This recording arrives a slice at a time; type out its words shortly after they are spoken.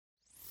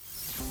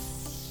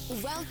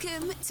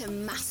Welcome to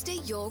Master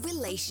Your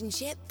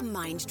Relationship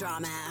Mind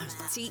Drama,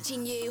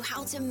 teaching you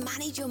how to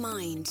manage your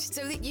mind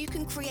so that you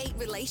can create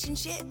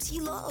relationships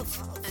you love.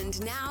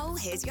 And now,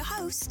 here's your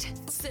host,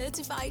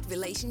 certified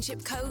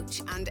relationship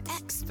coach and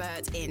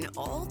expert in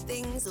all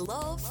things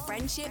love,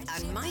 friendship,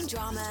 and mind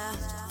drama,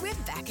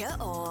 Rebecca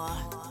Orr.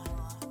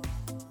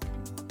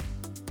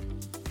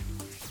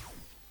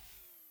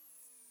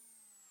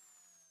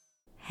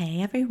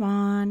 Hey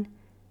everyone,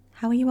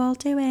 how are you all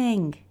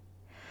doing?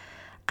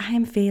 I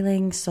am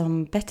feeling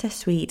some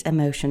bittersweet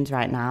emotions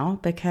right now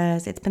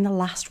because it's been the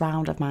last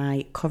round of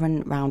my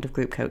current round of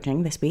group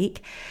coaching this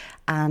week.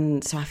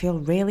 And so I feel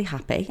really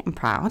happy and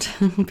proud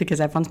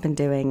because everyone's been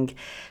doing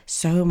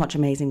so much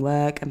amazing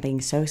work and being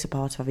so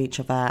supportive of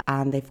each other.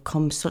 And they've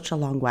come such a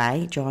long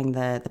way during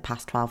the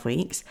past 12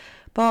 weeks.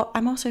 But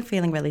I'm also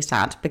feeling really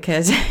sad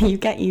because you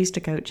get used to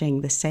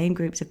coaching the same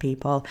groups of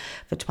people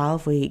for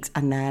 12 weeks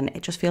and then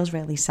it just feels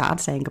really sad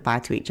saying goodbye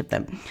to each of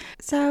them.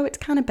 So it's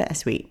kind of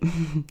bittersweet.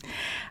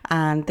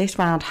 And this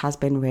round has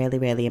been really,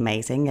 really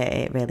amazing.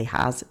 It really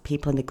has.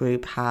 People in the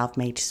group have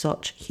made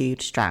such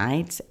huge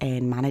strides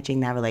in managing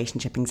their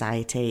relationship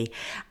anxiety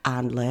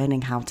and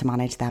learning how to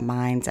manage their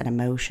minds and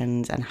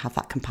emotions and have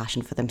that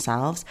compassion for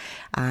themselves.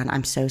 And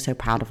I'm so, so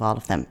proud of all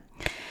of them.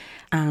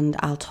 And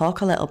I'll talk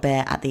a little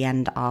bit at the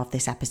end of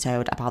this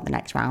episode about the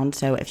next round.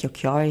 So if you're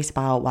curious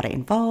about what it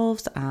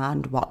involves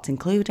and what's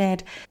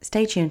included,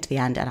 stay tuned to the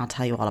end and I'll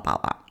tell you all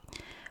about that.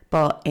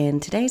 But in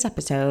today's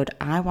episode,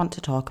 I want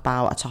to talk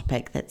about a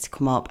topic that's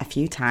come up a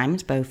few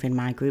times, both in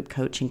my group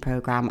coaching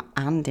program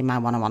and in my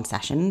one-on-one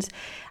sessions.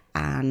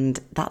 And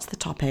that's the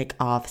topic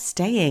of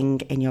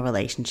staying in your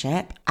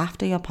relationship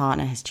after your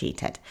partner has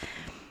cheated.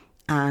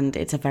 And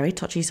it's a very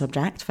touchy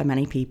subject for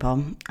many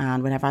people.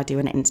 And whenever I do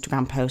an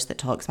Instagram post that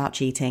talks about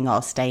cheating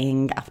or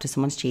staying after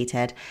someone's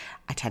cheated,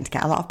 I tend to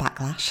get a lot of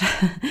backlash.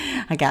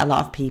 I get a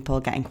lot of people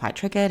getting quite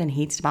triggered and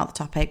heated about the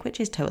topic, which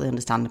is totally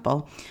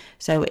understandable.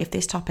 So if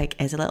this topic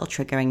is a little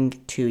triggering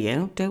to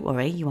you, don't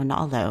worry, you are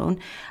not alone.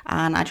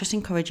 And I just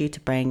encourage you to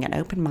bring an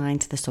open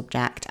mind to the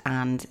subject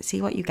and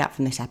see what you get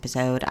from this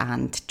episode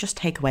and just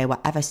take away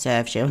whatever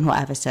serves you and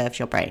whatever serves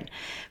your brain,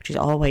 which is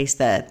always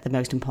the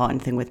most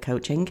important thing with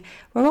coaching.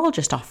 We're all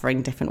just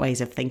offering different ways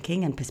of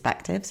thinking and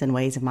perspectives and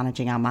ways of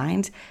managing our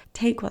minds.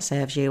 Take what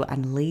serves you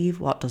and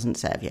leave what doesn't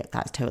serve you.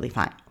 That's totally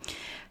fine.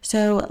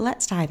 So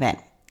let's dive in.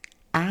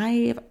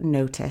 I've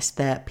noticed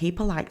that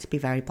people like to be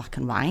very black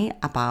and white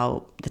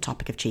about the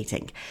topic of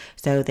cheating.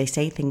 So they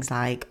say things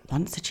like,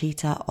 once a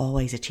cheater,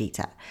 always a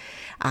cheater.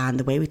 And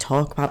the way we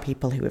talk about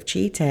people who have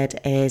cheated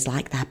is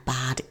like they're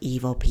bad,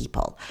 evil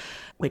people,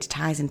 which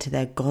ties into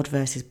their good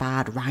versus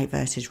bad, right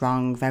versus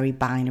wrong, very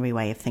binary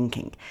way of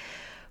thinking.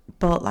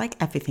 But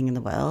like everything in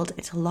the world,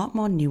 it's a lot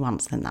more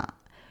nuanced than that.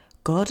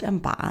 Good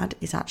and bad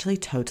is actually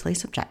totally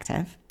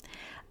subjective.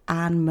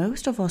 And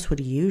most of us would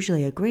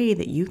usually agree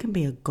that you can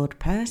be a good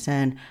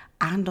person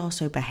and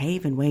also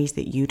behave in ways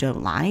that you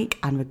don't like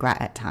and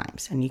regret at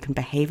times. And you can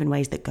behave in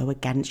ways that go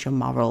against your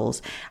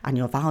morals and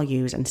your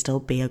values and still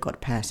be a good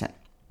person.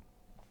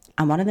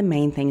 And one of the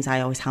main things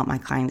I always help my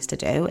clients to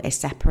do is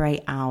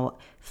separate out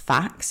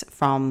facts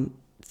from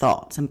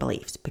thoughts and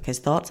beliefs, because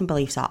thoughts and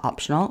beliefs are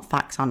optional,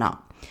 facts are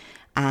not.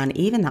 And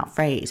even that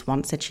phrase,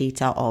 once a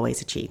cheater,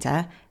 always a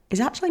cheater, is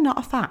actually not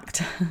a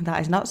fact.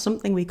 That is not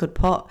something we could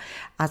put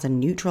as a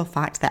neutral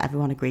fact that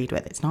everyone agreed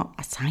with. It's not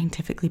a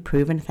scientifically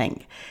proven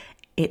thing.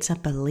 It's a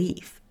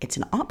belief. It's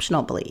an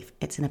optional belief.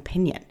 It's an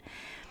opinion.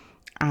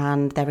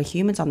 And there are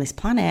humans on this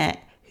planet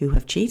who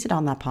have cheated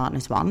on their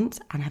partners once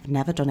and have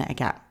never done it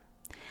again.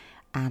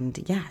 And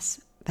yes,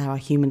 there are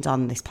humans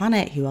on this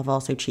planet who have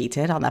also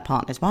cheated on their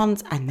partners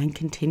once and then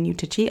continue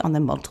to cheat on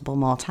them multiple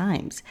more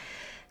times.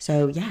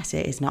 So yes,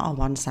 it is not a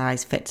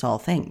one-size-fits-all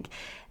thing.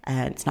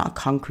 It's not a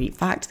concrete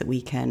fact that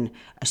we can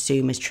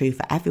assume is true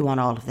for everyone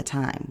all of the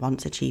time.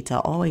 Once a cheater,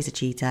 always a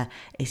cheater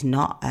is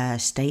not a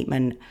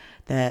statement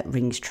that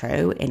rings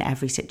true in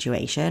every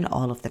situation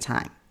all of the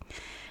time.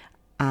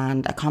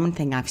 And a common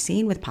thing I've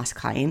seen with past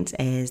clients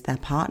is their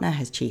partner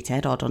has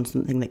cheated or done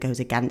something that goes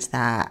against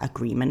their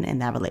agreement in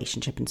their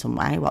relationship in some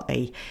way, what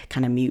they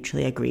kind of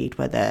mutually agreed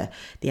were the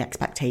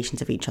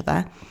expectations of each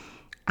other.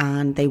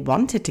 And they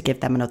wanted to give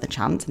them another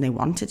chance and they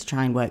wanted to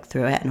try and work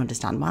through it and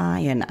understand why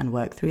and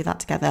work through that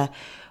together.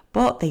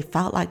 But they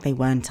felt like they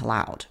weren't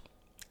allowed.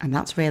 And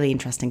that's really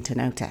interesting to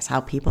notice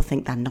how people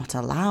think they're not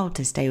allowed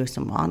to stay with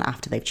someone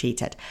after they've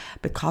cheated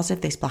because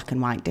of this black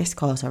and white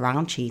discourse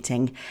around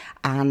cheating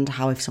and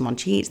how if someone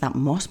cheats, that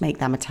must make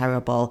them a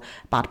terrible,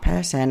 bad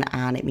person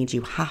and it means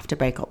you have to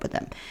break up with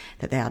them,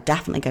 that they are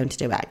definitely going to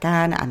do it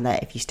again and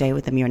that if you stay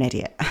with them, you're an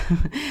idiot.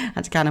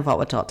 That's kind of what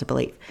we're taught to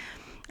believe.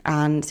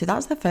 And so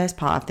that's the first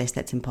part of this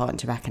that's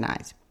important to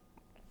recognize.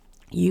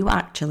 You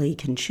actually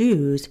can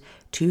choose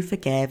to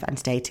forgive and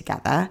stay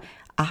together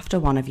after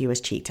one of you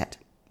has cheated.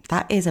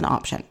 That is an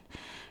option.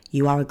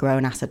 You are a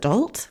grown-ass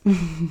adult.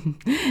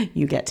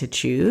 You get to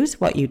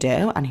choose what you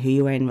do and who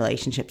you are in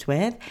relationships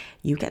with.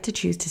 You get to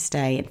choose to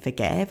stay and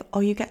forgive,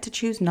 or you get to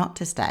choose not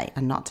to stay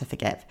and not to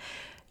forgive.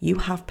 You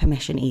have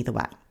permission either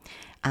way.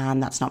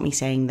 And that's not me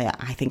saying that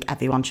I think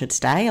everyone should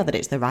stay or that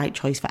it's the right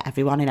choice for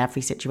everyone in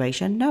every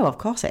situation. No, of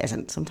course it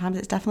isn't. Sometimes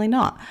it's definitely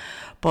not.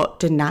 But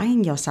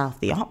denying yourself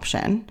the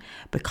option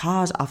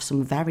because of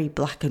some very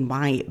black and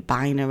white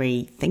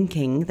binary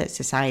thinking that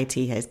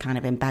society has kind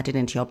of embedded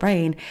into your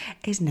brain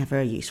is never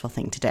a useful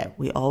thing to do.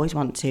 We always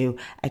want to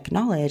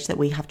acknowledge that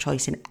we have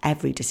choice in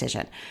every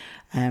decision,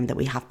 that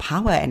we have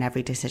power in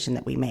every decision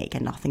that we make,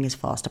 and nothing is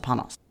forced upon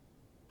us.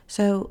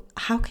 So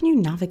how can you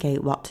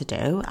navigate what to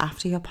do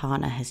after your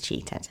partner has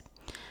cheated?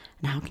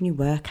 And how can you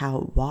work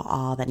out what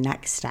are the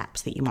next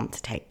steps that you want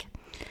to take?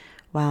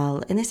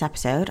 Well, in this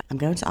episode, I'm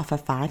going to offer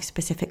 5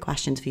 specific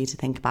questions for you to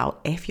think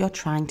about if you're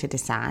trying to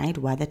decide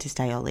whether to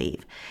stay or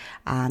leave.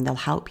 And they'll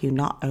help you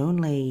not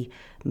only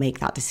make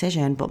that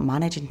decision, but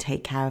manage and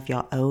take care of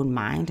your own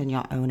mind and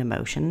your own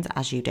emotions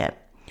as you do.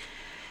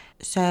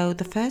 So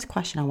the first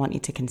question I want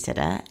you to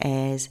consider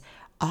is,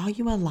 are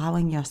you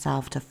allowing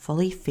yourself to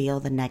fully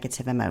feel the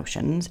negative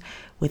emotions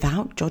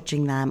without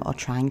judging them or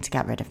trying to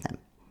get rid of them?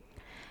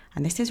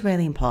 And this is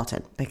really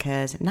important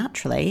because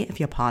naturally, if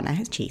your partner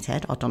has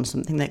cheated or done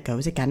something that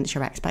goes against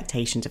your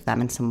expectations of them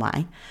in some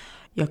way,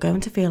 you're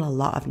going to feel a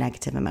lot of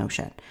negative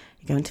emotion.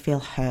 You're going to feel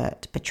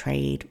hurt,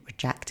 betrayed,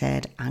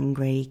 rejected,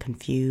 angry,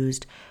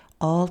 confused,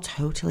 all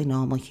totally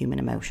normal human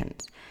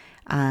emotions.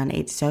 And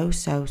it's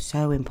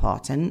so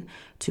important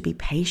to be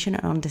patient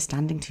and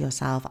understanding to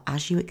yourself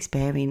as you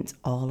experience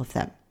all of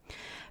them.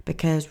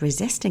 Because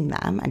resisting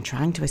them and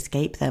trying to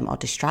escape them or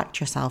distract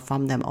yourself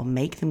from them or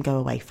make them go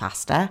away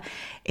faster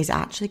is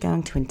actually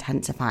going to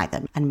intensify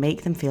them and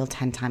make them feel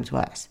 10 times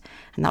worse.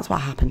 And that's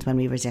what happens when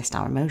we resist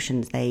our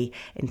emotions. They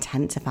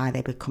intensify,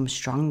 they become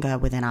stronger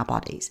within our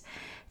bodies.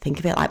 Think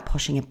of it like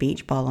pushing a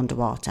beach ball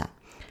underwater.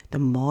 The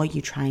more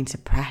you try and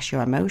suppress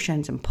your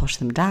emotions and push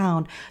them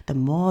down, the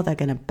more they're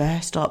going to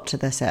burst up to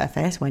the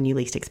surface when you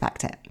least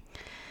expect it.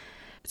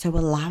 So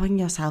allowing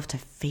yourself to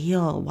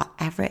feel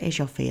whatever it is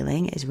you're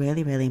feeling is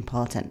really, really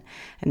important.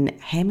 And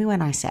hear me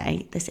when I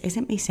say, this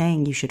isn't me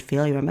saying you should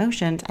feel your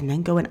emotions and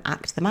then go and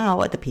act them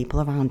out at the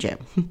people around you.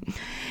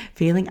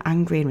 Feeling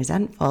angry and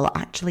resentful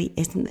actually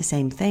isn't the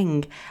same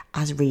thing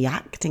as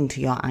reacting to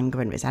your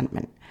anger and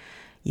resentment.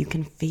 You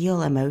can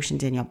feel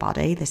emotions in your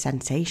body, the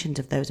sensations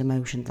of those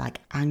emotions like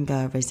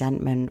anger,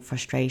 resentment,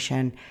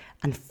 frustration,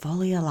 and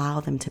fully allow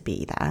them to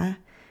be there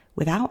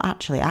without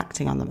actually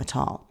acting on them at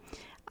all.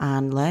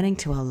 And learning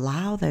to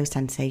allow those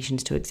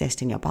sensations to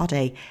exist in your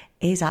body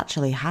is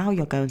actually how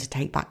you're going to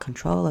take back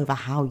control over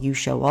how you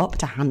show up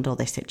to handle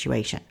this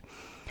situation.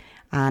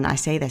 And I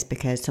say this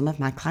because some of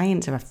my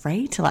clients are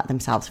afraid to let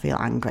themselves feel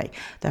angry.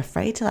 They're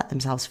afraid to let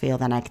themselves feel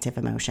their negative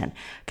emotion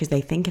because they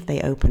think if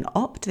they open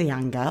up to the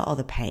anger or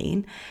the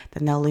pain,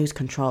 then they'll lose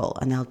control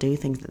and they'll do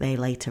things that they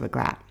later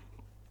regret.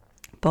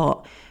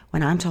 But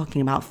when I'm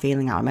talking about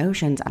feeling our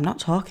emotions, I'm not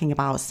talking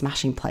about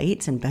smashing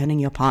plates and burning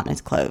your partner's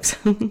clothes.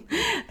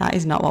 That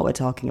is not what we're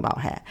talking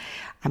about here.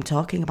 I'm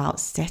talking about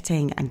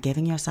sitting and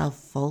giving yourself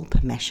full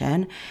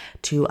permission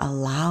to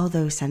allow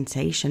those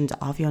sensations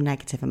of your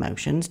negative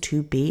emotions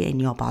to be in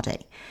your body,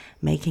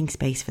 making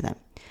space for them,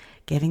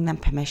 giving them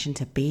permission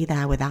to be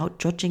there without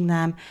judging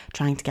them,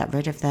 trying to get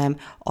rid of them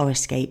or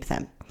escape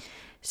them.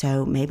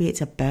 So maybe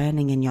it's a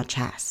burning in your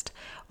chest,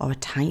 or a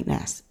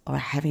tightness, or a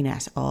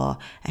heaviness, or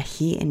a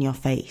heat in your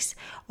face,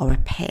 or a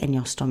pit in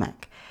your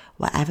stomach.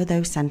 Whatever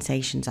those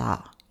sensations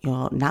are,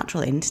 your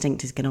natural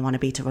instinct is going to want to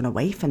be to run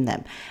away from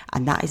them,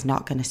 and that is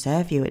not going to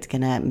serve you. It's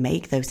going to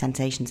make those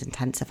sensations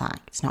intensify.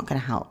 It's not going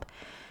to help.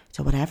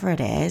 So whatever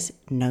it is,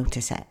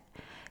 notice it.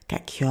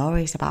 Get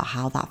curious about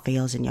how that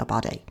feels in your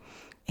body.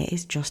 It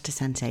is just a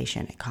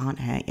sensation. It can't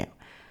hurt you.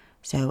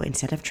 So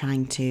instead of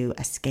trying to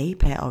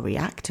escape it or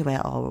react to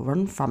it or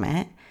run from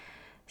it,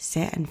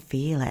 sit and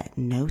feel it,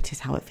 notice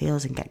how it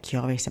feels and get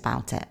curious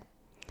about it.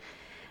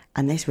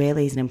 And this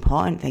really is an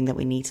important thing that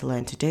we need to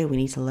learn to do. We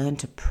need to learn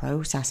to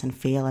process and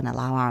feel and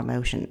allow our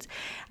emotions.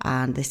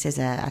 And this is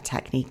a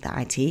technique that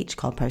I teach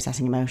called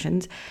processing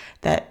emotions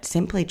that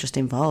simply just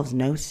involves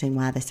noticing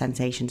where the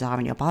sensations are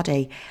in your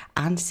body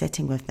and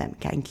sitting with them,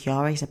 getting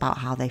curious about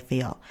how they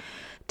feel,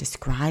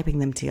 describing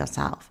them to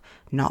yourself,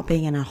 not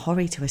being in a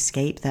hurry to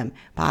escape them,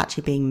 but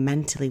actually being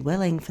mentally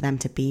willing for them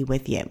to be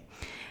with you.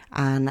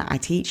 And I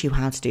teach you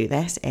how to do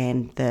this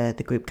in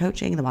the group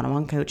coaching, the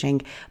one-on-one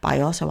coaching, but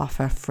I also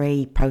offer a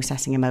free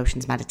processing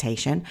emotions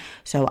meditation.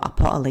 So I'll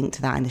put a link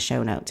to that in the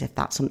show notes. If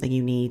that's something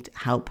you need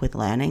help with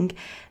learning,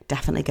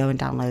 definitely go and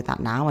download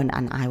that now, and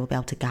I will be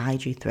able to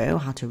guide you through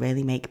how to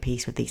really make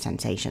peace with these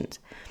sensations.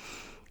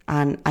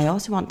 And I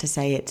also want to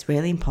say it's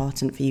really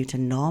important for you to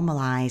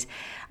normalize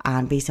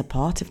and be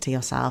supportive to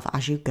yourself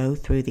as you go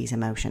through these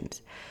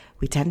emotions.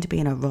 We tend to be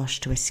in a rush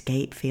to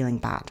escape feeling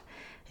bad.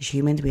 As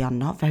humans, we are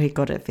not very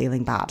good at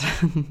feeling bad.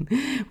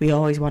 We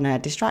always want to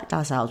distract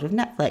ourselves with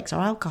Netflix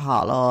or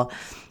alcohol or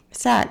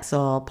sex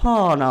or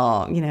porn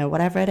or,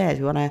 whatever it is.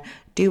 We want to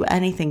do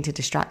anything to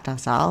distract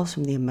ourselves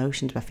from the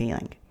emotions we're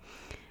feeling.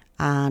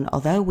 And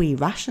although we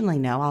rationally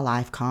know our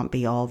life can't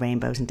be all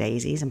rainbows and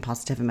daisies and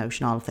positive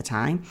emotion all of the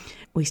time,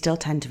 we still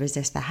tend to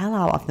resist the hell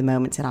out of the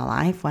moments in our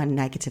life when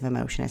negative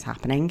emotion is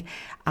happening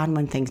and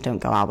when things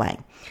don't go our way.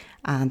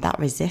 And that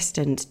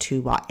resistance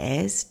to what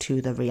is, to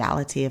the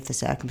reality of the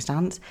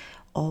circumstance,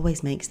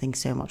 always makes things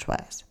so much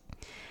worse.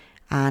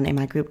 And in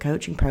my group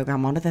coaching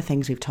program, one of the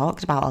things we've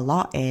talked about a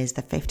lot is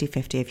the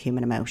 50-50 of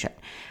human emotion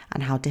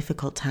and how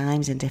difficult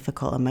times and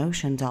difficult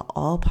emotions are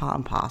all part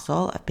and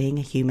parcel of being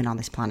a human on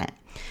this planet.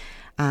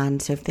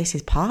 And so if this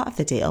is part of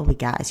the deal we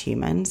get as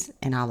humans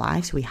in our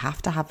lives, we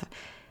have to have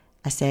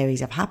a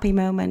series of happy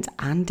moments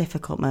and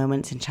difficult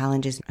moments and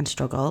challenges and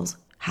struggles.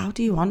 How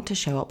do you want to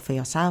show up for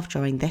yourself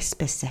during this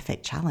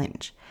specific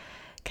challenge?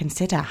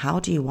 Consider, how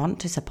do you want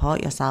to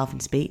support yourself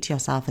and speak to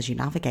yourself as you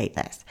navigate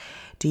this?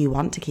 Do you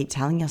want to keep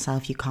telling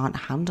yourself you can't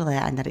handle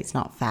it and that it's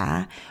not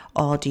fair?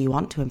 Or do you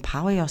want to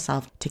empower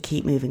yourself to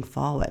keep moving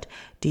forward?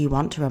 Do you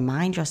want to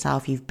remind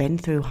yourself you've been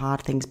through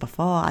hard things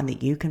before and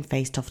that you can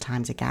face tough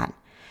times again?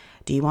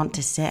 Do you want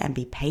to sit and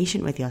be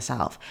patient with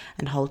yourself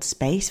and hold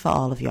space for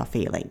all of your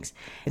feelings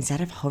instead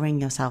of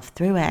hurrying yourself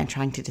through it and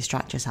trying to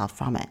distract yourself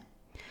from it?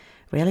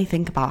 Really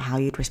think about how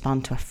you'd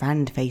respond to a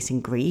friend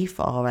facing grief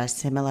or a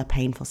similar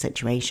painful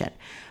situation.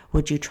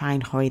 Would you try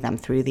and hurry them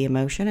through the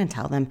emotion and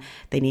tell them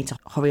they need to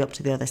hurry up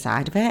to the other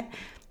side of it?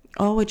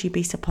 Or would you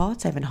be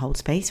supportive and hold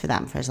space for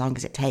them for as long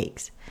as it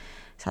takes?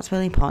 So that's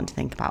really important to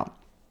think about.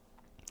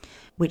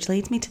 Which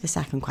leads me to the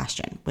second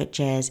question, which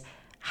is,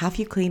 have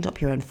you cleaned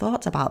up your own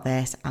thoughts about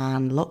this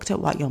and looked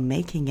at what you're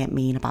making it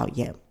mean about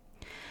you?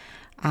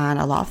 And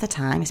a lot of the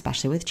time,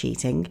 especially with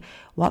cheating,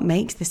 what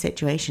makes the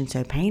situation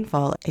so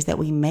painful is that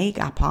we make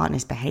our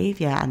partner's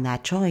behaviour and their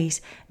choice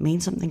mean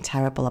something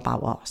terrible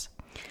about us.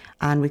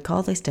 And we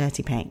call this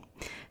dirty pain.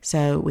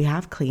 So we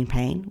have clean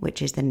pain,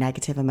 which is the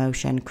negative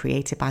emotion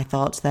created by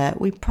thoughts that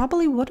we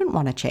probably wouldn't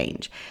want to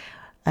change.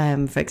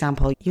 For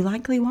example, you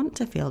likely want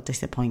to feel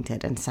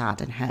disappointed and sad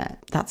and hurt.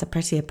 That's a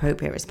pretty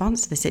appropriate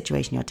response to the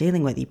situation you're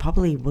dealing with. You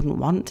probably wouldn't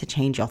want to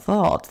change your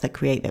thoughts that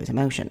create those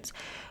emotions.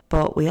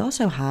 But we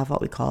also have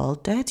what we call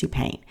dirty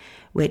pain,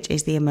 which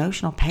is the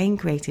emotional pain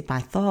created by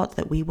thoughts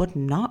that we would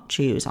not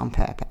choose on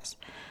purpose.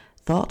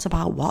 Thoughts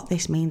about what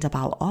this means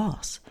about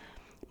us.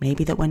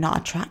 Maybe that we're not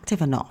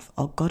attractive enough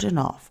or good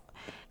enough,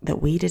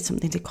 that we did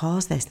something to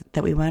cause this,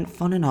 that we weren't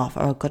fun enough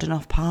or a good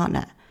enough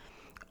partner.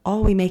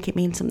 Or we make it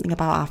mean something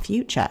about our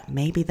future.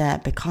 Maybe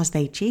that because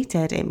they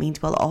cheated, it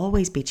means we'll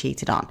always be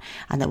cheated on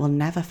and that we'll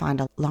never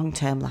find a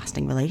long-term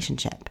lasting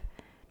relationship.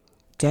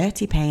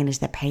 Dirty pain is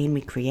the pain we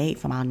create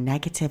from our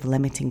negative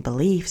limiting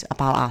beliefs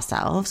about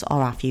ourselves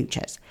or our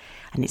futures.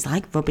 And it's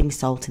like rubbing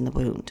salt in the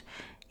wound.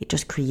 It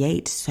just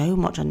creates so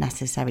much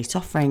unnecessary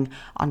suffering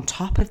on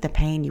top of the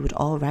pain you would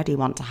already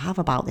want to have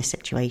about this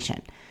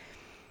situation.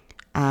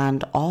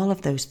 And all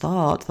of those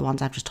thoughts, the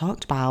ones I've just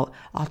talked about,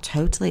 are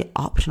totally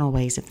optional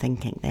ways of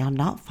thinking. They are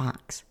not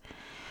facts.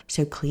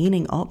 So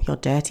cleaning up your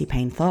dirty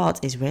pain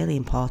thoughts is really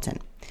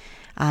important.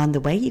 And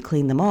the way you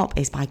clean them up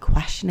is by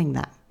questioning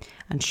them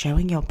and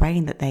showing your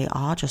brain that they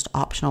are just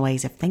optional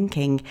ways of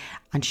thinking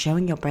and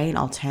showing your brain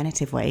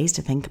alternative ways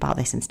to think about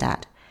this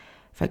instead.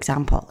 For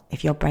example,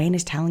 if your brain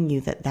is telling you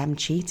that them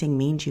cheating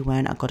means you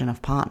weren't a good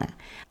enough partner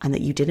and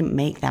that you didn't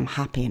make them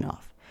happy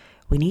enough,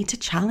 we need to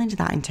challenge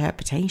that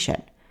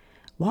interpretation.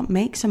 What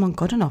makes someone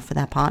good enough for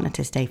their partner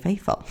to stay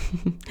faithful?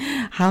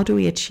 How do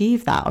we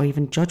achieve that or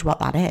even judge what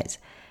that is?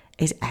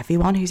 Is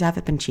everyone who's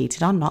ever been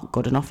cheated on not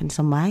good enough in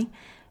some way?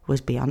 Was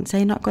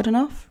Beyonce not good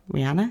enough?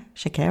 Rihanna?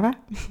 Shakira?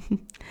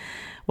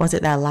 Was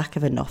it their lack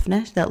of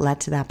enoughness that led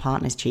to their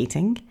partners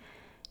cheating?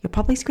 You're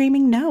probably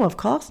screaming, no, of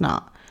course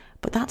not.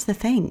 But that's the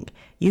thing.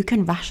 You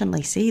can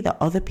rationally see that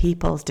other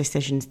people's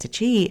decisions to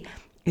cheat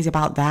is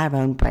about their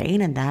own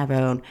brain and their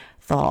own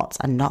thoughts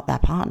and not their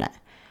partner.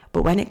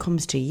 But when it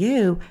comes to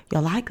you,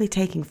 you're likely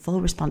taking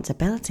full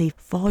responsibility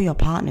for your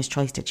partner's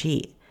choice to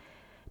cheat.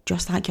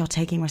 Just like you're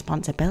taking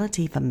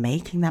responsibility for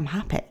making them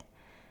happy.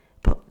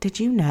 But did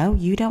you know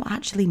you don't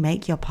actually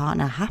make your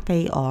partner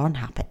happy or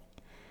unhappy?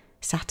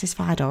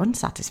 Satisfied or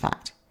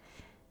unsatisfied?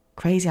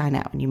 Crazy, I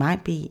know, and you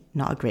might be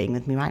not agreeing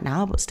with me right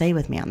now, but stay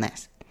with me on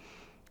this.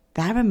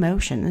 Their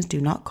emotions do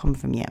not come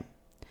from you.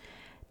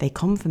 They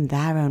come from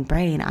their own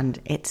brain and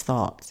its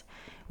thoughts,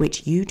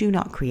 which you do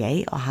not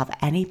create or have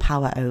any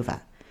power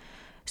over.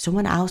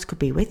 Someone else could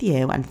be with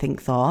you and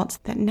think thoughts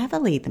that never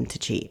lead them to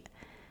cheat.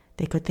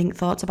 They could think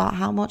thoughts about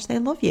how much they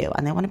love you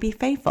and they want to be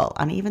faithful.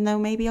 And even though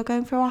maybe you're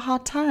going through a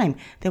hard time,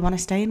 they want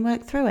to stay and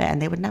work through it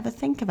and they would never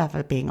think of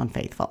ever being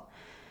unfaithful.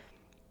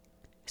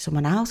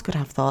 Someone else could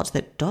have thoughts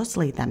that does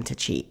lead them to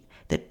cheat,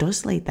 that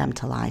does lead them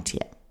to lie to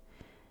you.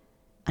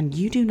 And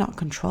you do not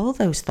control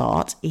those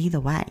thoughts either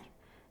way.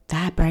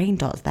 Their brain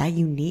does, their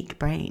unique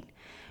brain.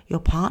 Your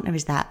partner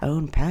is their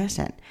own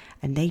person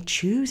and they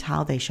choose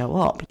how they show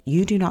up.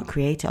 You do not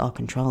create it or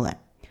control it.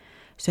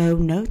 So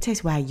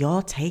notice where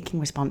you're taking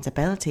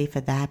responsibility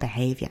for their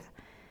behaviour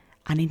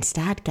and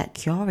instead get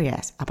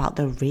curious about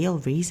the real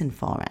reason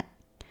for it,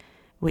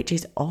 which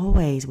is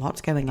always what's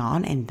going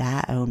on in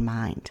their own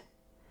mind.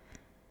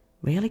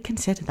 Really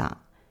consider that.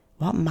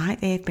 What might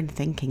they have been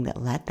thinking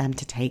that led them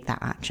to take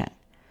that action?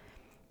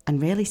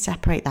 And really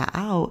separate that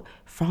out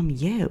from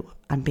you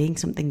and being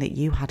something that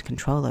you had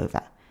control over.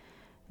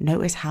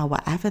 Notice how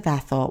whatever their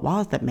thought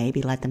was that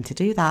maybe led them to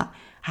do that,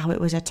 how it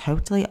was a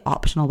totally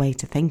optional way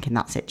to think in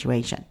that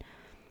situation.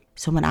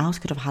 Someone else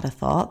could have had a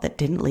thought that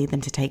didn't lead them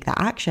to take that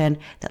action,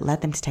 that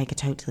led them to take a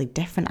totally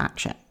different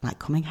action, like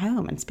coming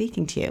home and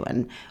speaking to you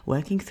and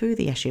working through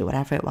the issue,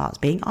 whatever it was,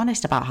 being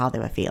honest about how they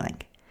were feeling.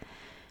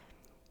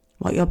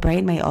 What your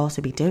brain may also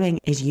be doing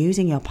is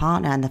using your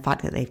partner and the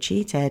fact that they've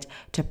cheated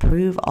to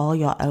prove all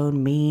your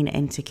own mean,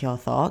 insecure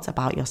thoughts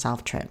about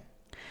yourself true.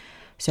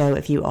 So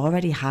if you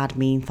already had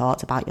mean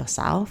thoughts about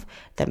yourself,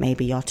 that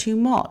maybe you're too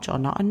much or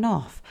not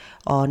enough,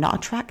 or not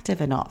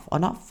attractive enough, or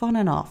not fun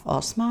enough,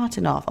 or smart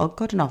enough, or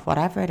good enough,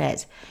 whatever it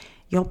is,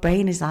 your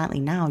brain is likely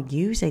now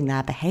using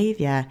their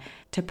behavior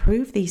to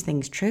prove these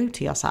things true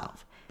to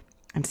yourself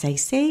and say,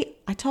 see,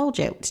 I told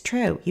you, it's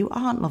true. You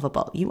aren't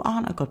lovable. You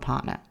aren't a good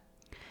partner.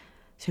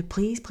 So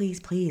please, please,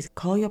 please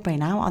call your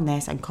brain out on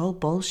this and call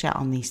bullshit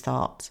on these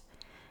thoughts.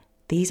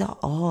 These are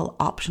all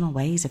optional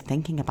ways of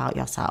thinking about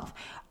yourself,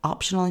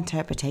 optional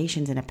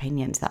interpretations and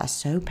opinions that are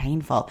so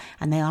painful,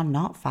 and they are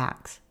not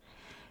facts.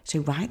 So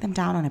write them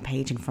down on a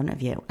page in front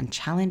of you and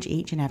challenge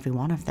each and every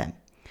one of them.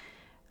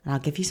 And I'll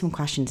give you some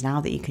questions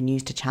now that you can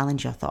use to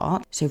challenge your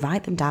thoughts. So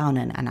write them down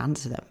and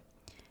answer them.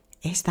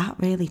 Is that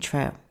really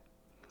true?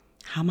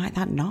 How might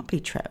that not be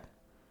true?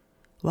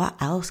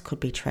 What else could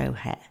be true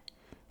here?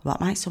 What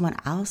might someone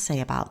else say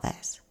about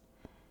this?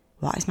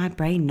 What is my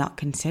brain not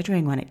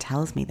considering when it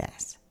tells me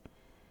this?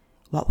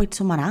 What would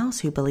someone else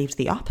who believes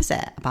the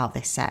opposite about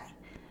this say?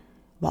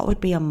 What would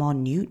be a more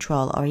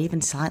neutral or even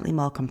slightly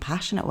more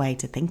compassionate way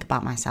to think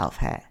about myself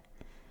here?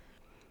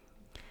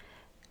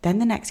 Then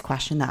the next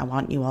question that I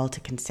want you all to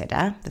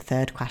consider, the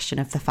third question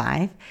of the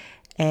 5,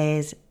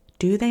 is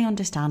do they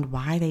understand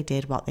why they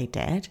did what they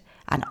did?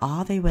 And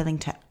are they willing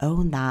to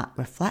own that,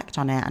 reflect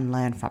on it, and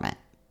learn from it?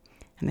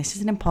 And this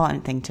is an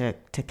important thing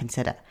to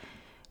consider.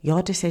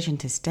 Your decision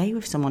to stay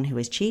with someone who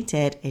has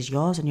cheated is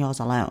yours and yours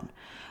alone.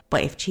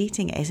 But if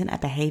cheating isn't a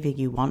behaviour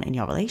you want in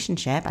your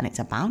relationship and it's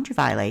a boundary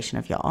violation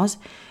of yours,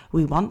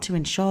 we want to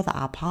ensure that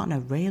our partner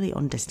really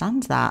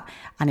understands that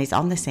and is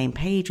on the same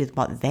page with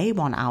what they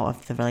want out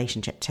of the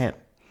relationship too.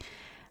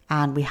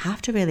 And we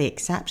have to really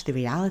accept the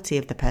reality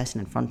of the person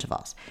in front of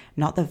us,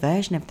 not the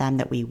version of them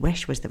that we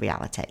wish was the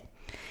reality.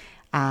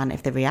 And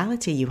if the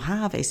reality you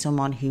have is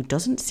someone who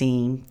doesn't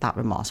seem that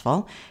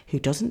remorseful, who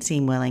doesn't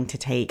seem willing to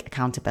take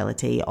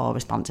accountability or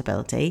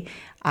responsibility,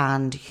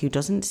 and who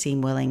doesn't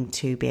seem willing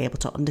to be able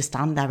to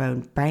understand their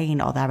own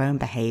brain or their own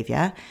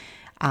behaviour,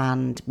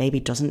 and maybe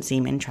doesn't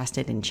seem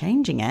interested in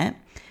changing it,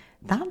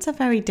 that's a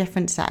very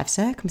different set of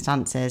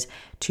circumstances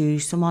to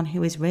someone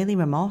who is really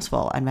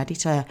remorseful and ready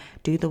to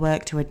do the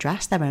work to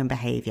address their own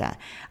behaviour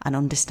and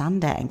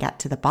understand it and get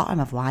to the bottom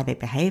of why they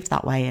behaved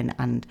that way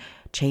and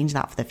change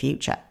that for the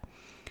future.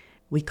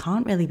 We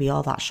can't really be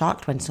all that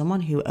shocked when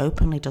someone who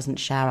openly doesn't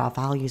share our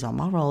values or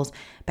morals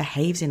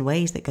behaves in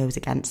ways that goes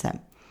against them.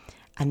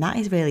 And that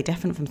is really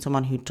different from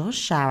someone who does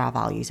share our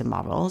values and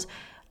morals,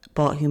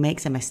 but who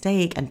makes a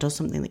mistake and does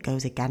something that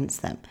goes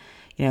against them.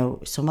 You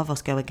know, some of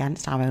us go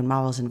against our own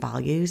morals and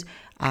values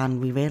and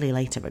we really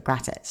later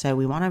regret it. So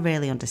we want to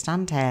really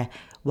understand here,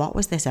 what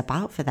was this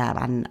about for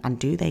them? And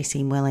do they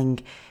seem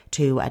willing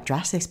to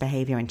address this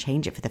behaviour and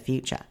change it for the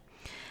future?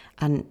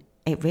 And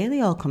it really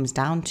all comes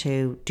down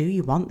to, do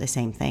you want the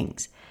same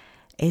things?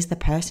 Is the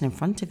person in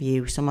front of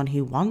you someone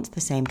who wants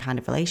the same kind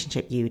of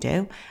relationship you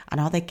do?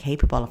 And are they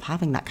capable of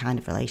having that kind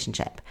of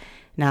relationship?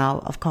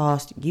 Now, of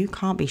course, you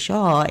can't be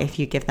sure if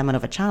you give them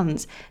another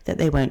chance that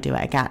they won't do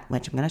it again,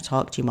 which I'm going to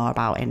talk to you more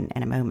about in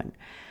a moment.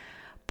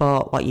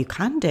 But what you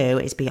can do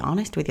is be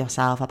honest with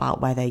yourself about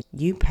whether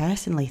you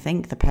personally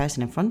think the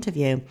person in front of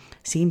you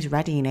seems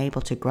ready and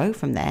able to grow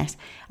from this,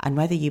 and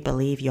whether you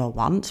believe your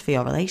wants for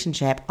your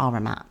relationship are a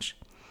match.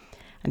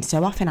 And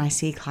so often I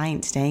see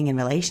clients staying in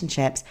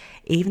relationships,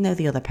 even though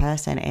the other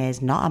person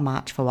is not a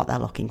match for what they're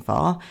looking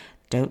for,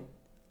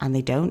 and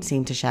they don't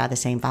seem to share the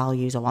same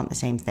values or want the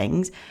same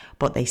things,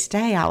 but they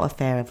stay out of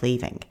fear of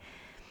leaving.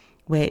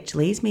 Which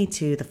leads me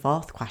to the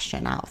 4th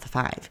question out of the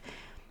 5,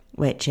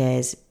 which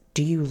is,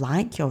 do you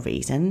like your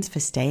reasons for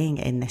staying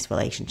in this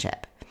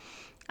relationship?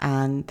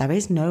 And there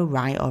is no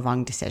right or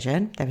wrong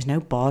decision. There is no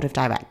board of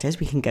directors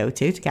we can go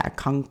to get a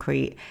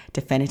concrete,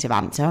 definitive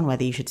answer on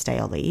whether you should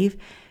stay or leave.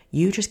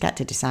 You just get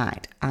to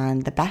decide.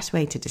 And the best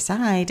way to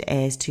decide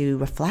is to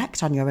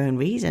reflect on your own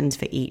reasons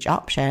for each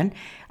option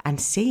and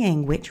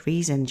seeing which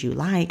reasons you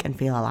like and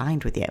feel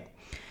aligned with you.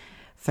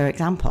 For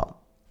example,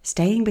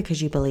 staying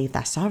because you believe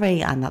they're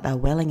sorry and that they're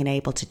willing and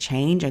able to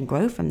change and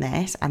grow from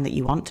this and that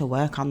you want to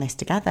work on this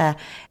together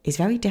is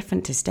very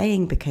different to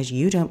staying because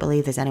you don't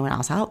believe there's anyone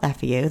else out there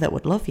for you that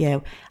would love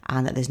you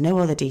and that there's no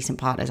other decent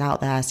partners out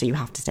there, so you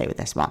have to stay with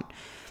this one.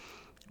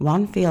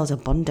 One feels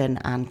abundant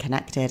and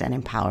connected and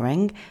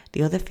empowering.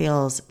 The other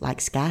feels like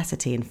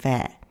scarcity and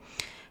fear.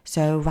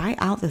 So write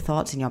out the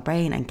thoughts in your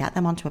brain and get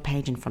them onto a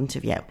page in front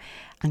of you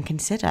and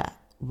consider,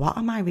 what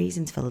are my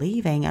reasons for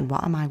leaving and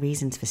what are my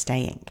reasons for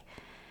staying?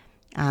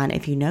 And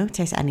if you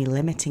notice any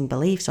limiting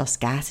beliefs or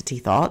scarcity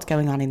thoughts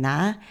going on in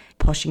there,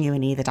 pushing you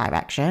in either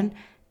direction,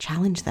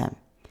 challenge them.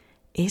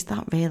 Is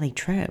that really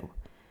true?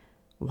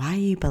 Why are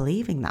you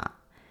believing that?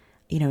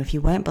 If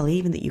you weren't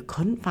believing that you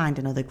couldn't find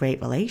another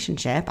great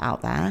relationship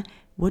out there,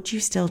 would you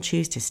still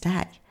choose to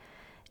stay?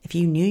 If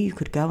you knew you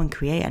could go and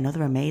create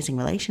another amazing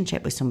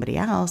relationship with somebody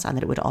else and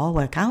that it would all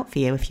work out for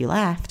you if you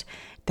left,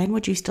 then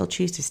would you still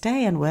choose to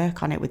stay and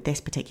work on it with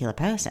this particular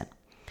person?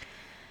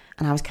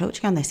 And I was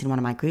coaching on this in one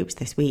of my groups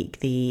this week,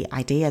 the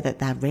idea that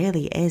there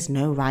really is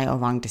no right or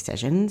wrong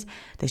decisions.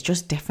 There's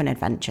just different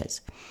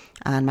adventures.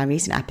 And my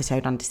recent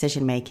episode on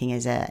decision making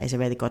is a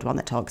really good one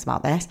that talks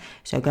about this.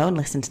 So go and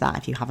listen to that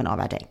if you haven't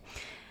already.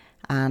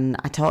 And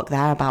I talk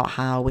there about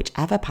how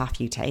whichever path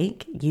you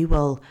take, you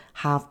will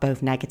have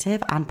both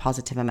negative and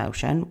positive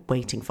emotion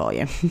waiting for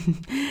you.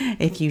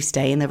 If you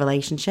stay in the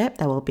relationship,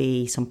 there will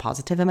be some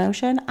positive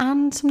emotion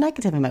and some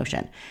negative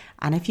emotion.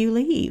 And if you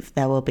leave,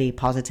 there will be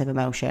positive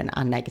emotion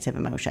and negative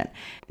emotion.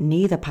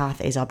 Neither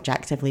path is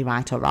objectively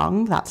right or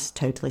wrong. That's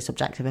totally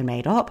subjective and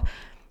made up.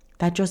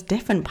 They're just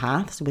different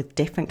paths with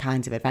different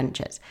kinds of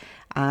adventures.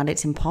 And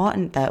it's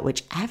important that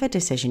whichever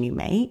decision you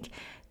make,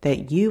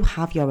 that you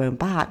have your own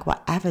back,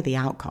 whatever the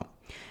outcome.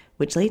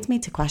 Which leads me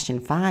to question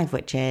 5,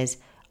 which is,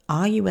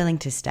 are you willing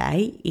to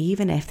stay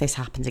even if this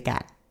happens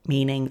again?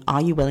 Meaning,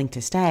 are you willing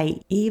to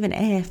stay even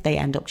if they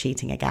end up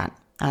cheating again?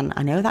 And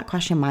I know that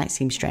question might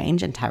seem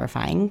strange and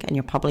terrifying, and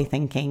you're probably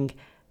thinking,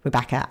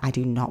 Rebecca, I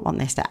do not want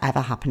this to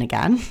ever happen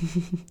again.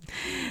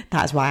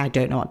 That's why I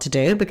don't know what to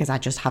do, because I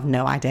just have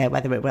no idea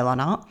whether it will or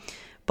not.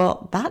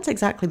 But that's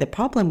exactly the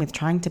problem with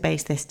trying to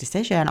base this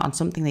decision on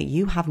something that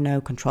you have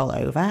no control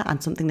over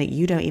and something that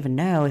you don't even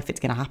know if it's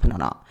going to happen or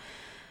not.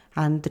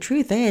 And the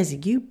truth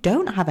is, you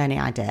don't have any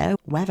idea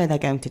whether they're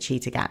going to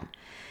cheat again.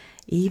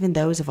 Even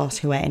those of us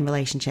who are in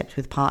relationships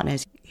with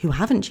partners who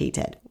haven't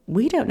cheated,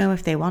 we don't know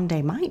if they one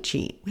day might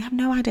cheat. We have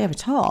no idea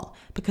at all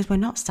because we're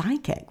not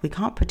psychic. We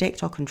can't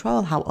predict or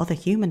control how other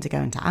humans are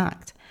going to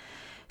act.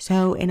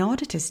 So in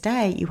order to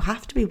stay, you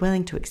have to be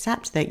willing to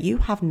accept that you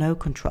have no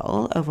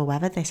control over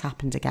whether this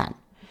happens again,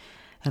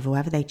 over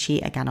whether they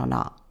cheat again or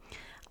not.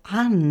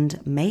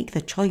 And make the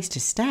choice to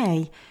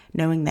stay,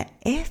 knowing that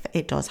if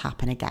it does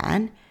happen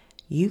again,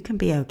 you can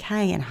be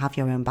okay and have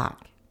your own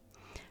back.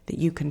 That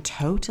you can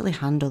totally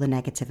handle the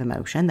negative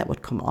emotion that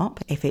would come up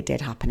if it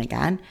did happen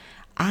again,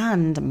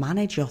 and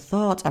manage your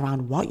thoughts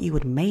around what you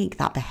would make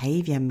that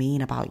behavior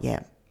mean about you.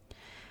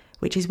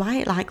 Which is why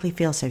it likely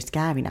feels so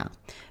scary now.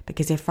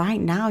 Because if right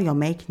now you're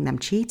making them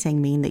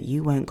cheating mean that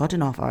you weren't good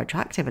enough or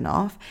attractive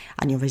enough,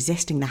 and you're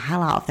resisting the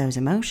hell out of those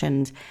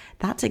emotions,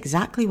 that's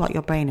exactly what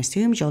your brain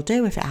assumes you'll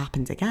do if it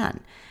happens again.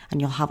 And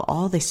you'll have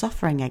all this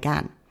suffering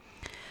again.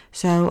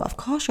 So of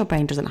course your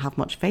brain doesn't have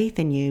much faith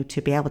in you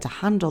to be able to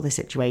handle the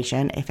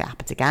situation if it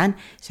happens again,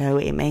 so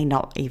it may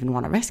not even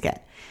want to risk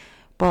it.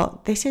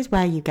 But this is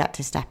where you get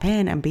to step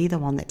in and be the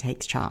one that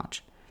takes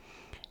charge.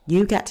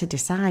 You get to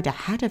decide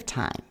ahead of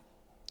time,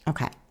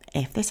 okay,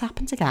 if this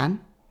happens again,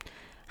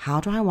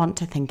 how do I want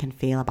to think and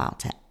feel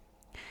about it?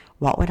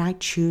 What would I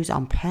choose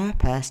on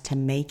purpose to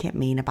make it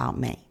mean about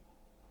me?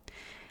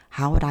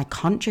 How would I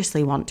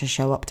consciously want to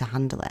show up to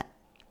handle it?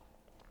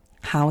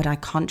 How would I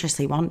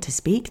consciously want to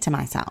speak to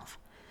myself?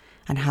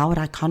 And how would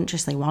I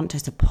consciously want to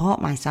support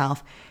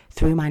myself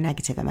through my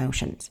negative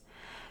emotions?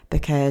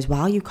 Because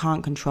while you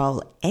can't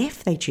control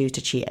if they choose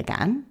to cheat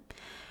again,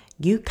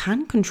 you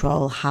can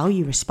control how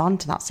you respond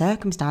to that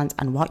circumstance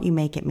and what you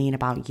make it mean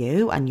about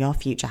you and your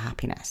future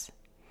happiness.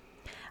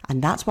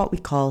 And that's what we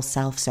call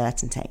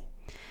self-certainty.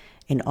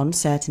 In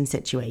uncertain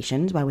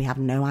situations where we have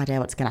no idea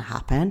what's going to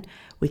happen,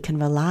 we can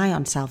rely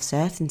on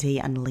self-certainty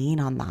and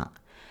lean on that.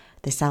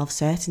 The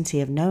self-certainty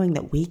of knowing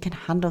that we can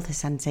handle the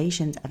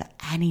sensations of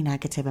any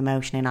negative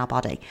emotion in our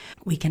body.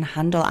 We can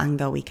handle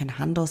anger, we can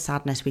handle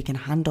sadness, we can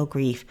handle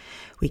grief.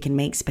 We can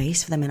make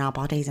space for them in our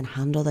bodies and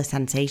handle the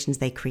sensations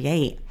they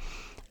create.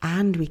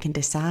 And we can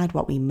decide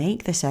what we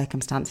make the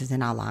circumstances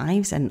in our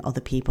lives and other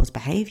people's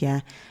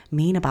behavior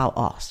mean about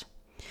us.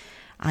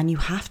 And you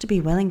have to be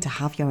willing to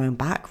have your own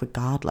back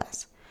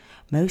regardless.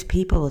 Most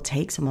people will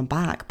take someone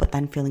back but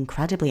then feel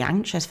incredibly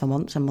anxious for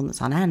months and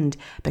months on end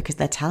because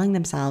they're telling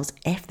themselves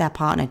if their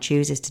partner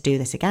chooses to do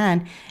this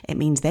again, it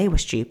means they were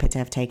stupid to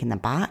have taken them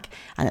back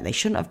and that they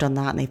shouldn't have done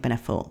that and they've been a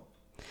fool.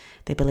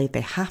 They believe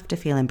they have to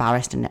feel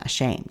embarrassed and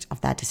ashamed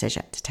of their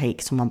decision to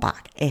take someone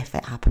back if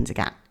it happens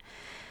again.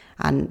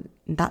 And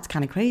that's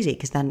kind of crazy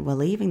because then we're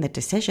leaving the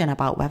decision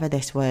about whether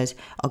this was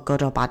a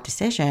good or bad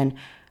decision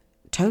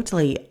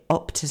totally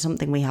up to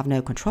something we have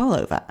no control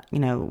over. You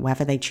know,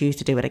 whether they choose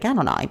to do it again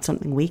or not, it's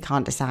something we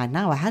can't decide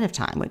now ahead of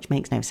time, which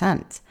makes no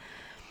sense.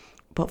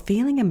 But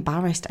feeling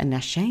embarrassed and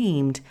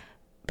ashamed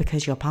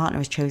because your partner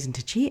has chosen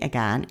to cheat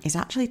again is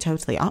actually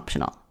totally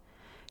optional.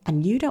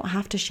 And you don't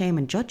have to shame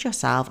and judge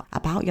yourself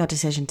about your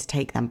decision to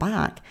take them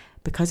back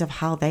because of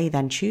how they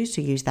then choose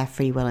to use their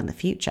free will in the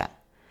future.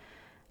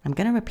 I'm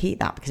going to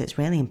repeat that because it's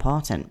really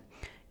important.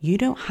 You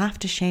don't have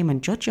to shame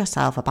and judge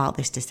yourself about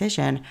this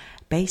decision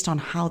based on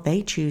how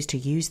they choose to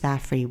use their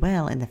free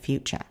will in the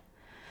future.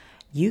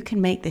 You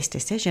can make this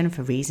decision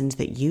for reasons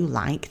that you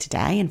like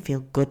today and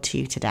feel good to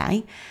you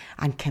today,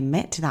 and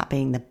commit to that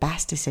being the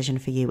best decision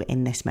for you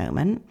in this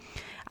moment.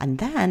 And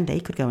then they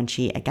could go and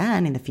cheat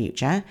again in the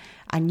future,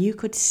 and you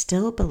could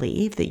still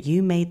believe that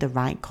you made the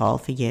right call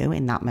for you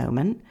in that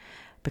moment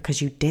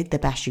because you did the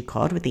best you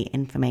could with the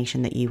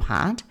information that you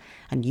had,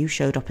 and you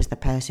showed up as the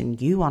person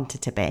you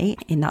wanted to be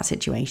in that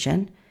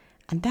situation.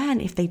 And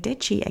then if they did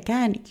cheat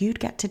again, you'd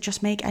get to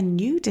just make a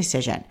new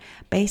decision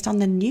based on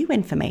the new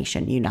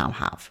information you now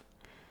have.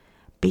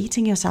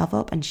 Beating yourself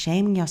up and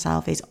shaming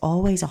yourself is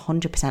always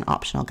 100%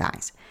 optional,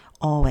 guys.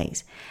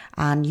 Always.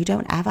 And you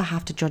don't ever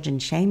have to judge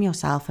and shame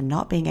yourself for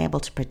not being able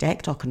to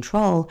predict or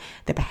control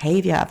the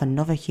behavior of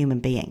another human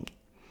being.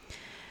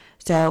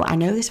 So I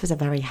know this was a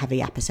very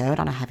heavy episode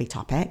on a heavy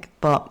topic,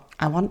 but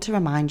I want to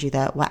remind you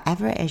that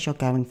whatever it is you're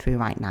going through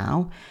right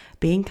now,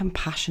 being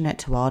compassionate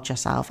towards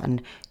yourself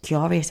and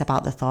curious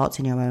about the thoughts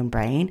in your own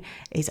brain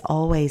is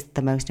always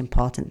the most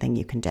important thing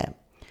you can do.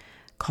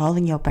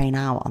 Calling your brain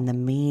out on the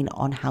mean,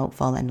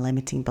 unhelpful and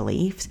limiting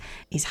beliefs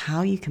is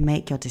how you can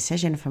make your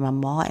decision from a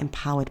more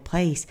empowered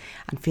place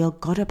and feel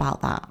good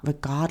about that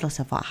regardless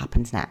of what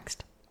happens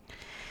next.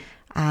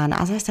 And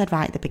as I said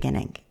right at the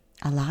beginning,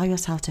 allow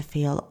yourself to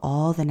feel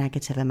all the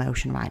negative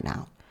emotion right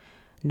now.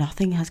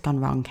 Nothing has gone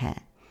wrong here.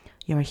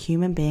 You're a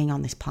human being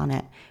on this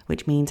planet,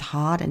 which means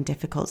hard and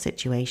difficult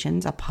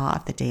situations are part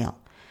of the deal.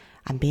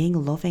 And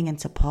being loving and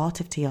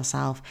supportive to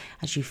yourself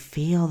as you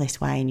feel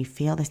this way and you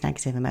feel this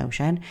negative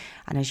emotion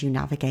and as you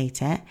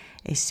navigate it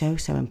is so,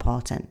 so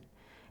important.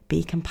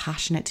 Be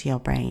compassionate to your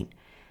brain.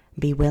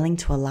 Be willing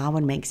to allow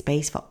and make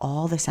space for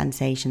all the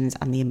sensations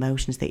and the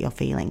emotions that you're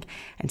feeling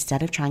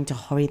instead of trying to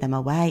hurry them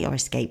away or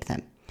escape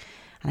them.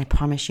 And I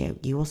promise you,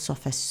 you will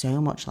suffer so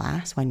much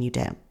less when you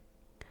do.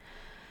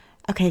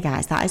 Okay,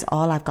 guys, that is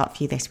all I've got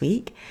for you this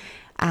week.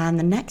 And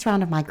the next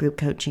round of my group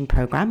coaching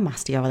program,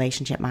 Master Your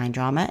Relationship Mind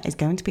Drama, is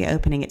going to be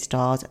opening its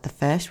doors the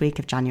first week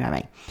of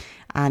January.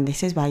 And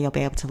this is where you'll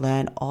be able to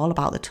learn all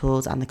about the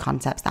tools and the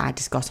concepts that I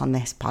discuss on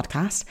this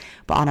podcast,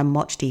 but on a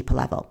much deeper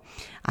level.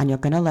 And you're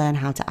going to learn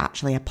how to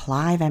actually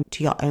apply them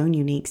to your own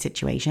unique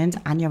situations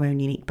and your own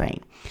unique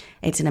brain.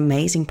 It's an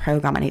amazing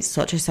program and it's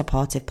such a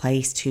supportive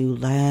place to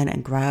learn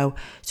and grow,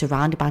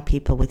 surrounded by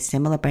people with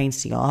similar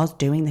brains to yours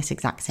doing this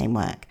exact same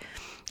work.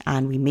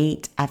 And we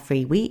meet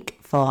every week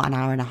for an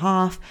hour and a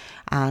half.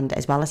 And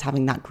as well as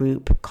having that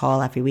group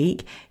call every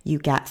week, you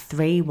get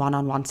 3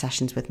 one-on-one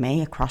sessions with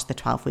me across the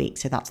 12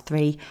 weeks. So that's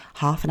 3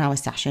 half-an-hour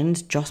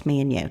sessions, just me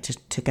and you,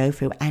 to go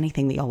through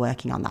anything that you're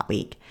working on that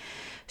week.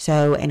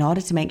 So in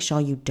order to make sure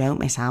you don't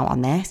miss out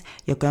on this,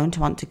 you're going to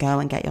want to go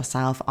and get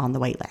yourself on the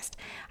waitlist.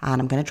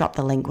 And I'm going to drop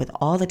the link with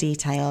all the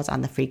details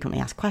and the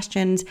frequently asked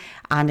questions.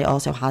 And it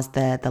also has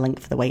the link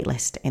for the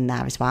waitlist in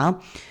there as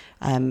well.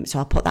 So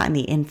I'll put that in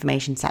the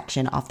information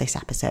section of this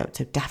episode.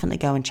 So definitely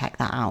go and check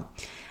that out.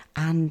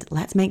 And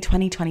let's make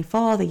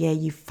 2024 the year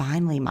you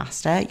finally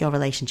master your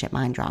relationship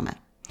mind drama.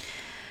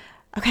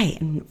 Okay,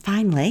 and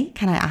finally,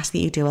 can I ask that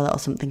you do a little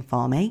something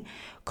for me?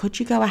 Could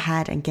you go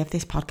ahead and give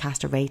this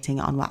podcast a rating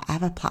on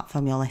whatever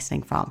platform you're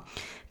listening from?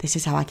 This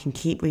is how I can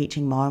keep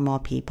reaching more and more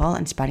people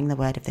and spreading the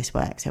word of this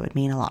work. So it would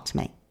mean a lot to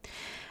me.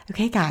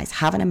 Okay, guys,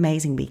 have an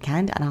amazing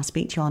weekend and I'll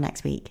speak to you all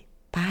next week.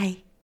 Bye.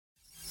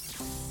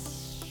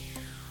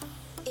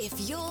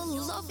 If you're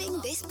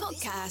loving this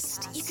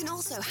podcast, you can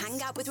also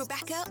hang out with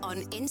Rebecca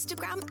on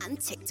Instagram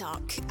and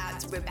TikTok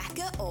at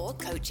Rebecca Orr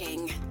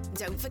Coaching.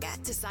 Don't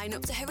forget to sign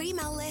up to her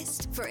email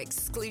list for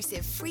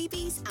exclusive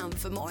freebies and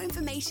for more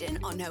information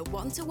on her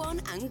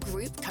one-to-one and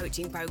group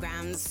coaching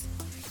programs.